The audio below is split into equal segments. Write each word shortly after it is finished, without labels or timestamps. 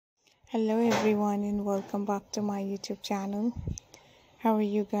Hello everyone and welcome back to my YouTube channel. How are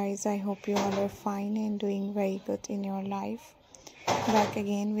you guys? I hope you all are fine and doing very good in your life. Back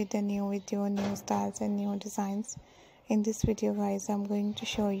again with a new video, new styles and new designs. In this video guys, I'm going to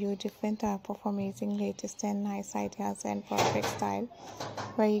show you different type of amazing latest and nice ideas and perfect style.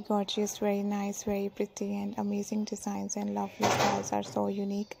 Very gorgeous, very nice, very pretty and amazing designs and lovely styles are so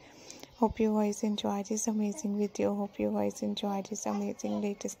unique. Hope you guys enjoy this amazing video. Hope you guys enjoy this amazing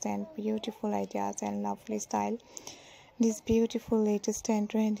latest and beautiful ideas and lovely style. These beautiful latest and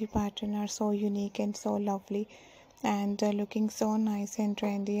trendy pattern are so unique and so lovely and looking so nice and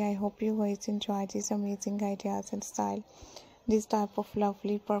trendy. I hope you guys enjoy these amazing ideas and style. This type of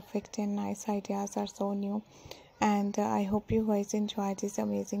lovely, perfect and nice ideas are so new, and I hope you guys enjoy this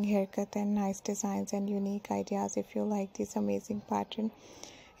amazing haircut and nice designs and unique ideas. If you like this amazing pattern,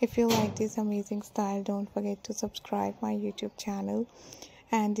 if you like this amazing style, don't forget to subscribe my YouTube channel.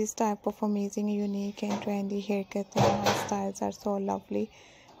 And this type of amazing, unique and trendy haircut and nice styles are so lovely.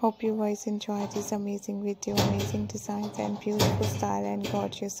 Hope you guys enjoy this amazing video, amazing designs and beautiful style and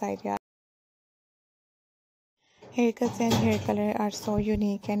gorgeous ideas. Haircuts and hair color are so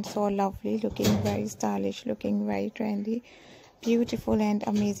unique and so lovely, looking very stylish, looking very trendy. Beautiful and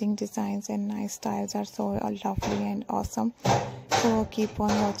amazing designs and nice styles are so lovely and awesome. So keep on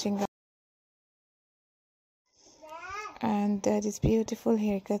watching. And these beautiful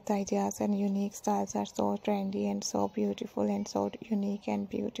haircut ideas and unique styles are so trendy and so beautiful and so unique and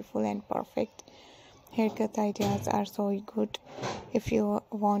beautiful and perfect. Haircut ideas are so good. If you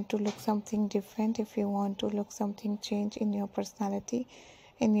want to look something different, if you want to look something change in your personality,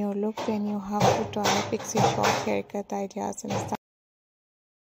 in your look, then you have to try pixie short haircut ideas and style.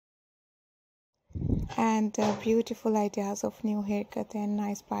 And beautiful ideas of new haircut and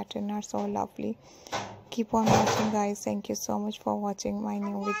nice pattern are so lovely. Keep on watching guys. Thank you so much for watching my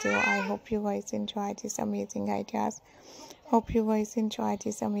new video. I hope you guys enjoy these amazing ideas. Hope you guys enjoy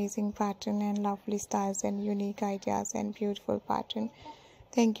this amazing pattern and lovely styles and unique ideas and beautiful pattern.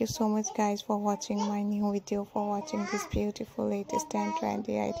 Thank you so much guys for watching my new video, for watching this beautiful latest and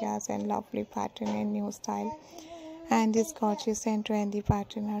trendy ideas and lovely pattern and new style. And this gorgeous and trendy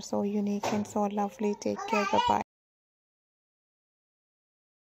pattern are so unique and so lovely. Take care. Bye bye.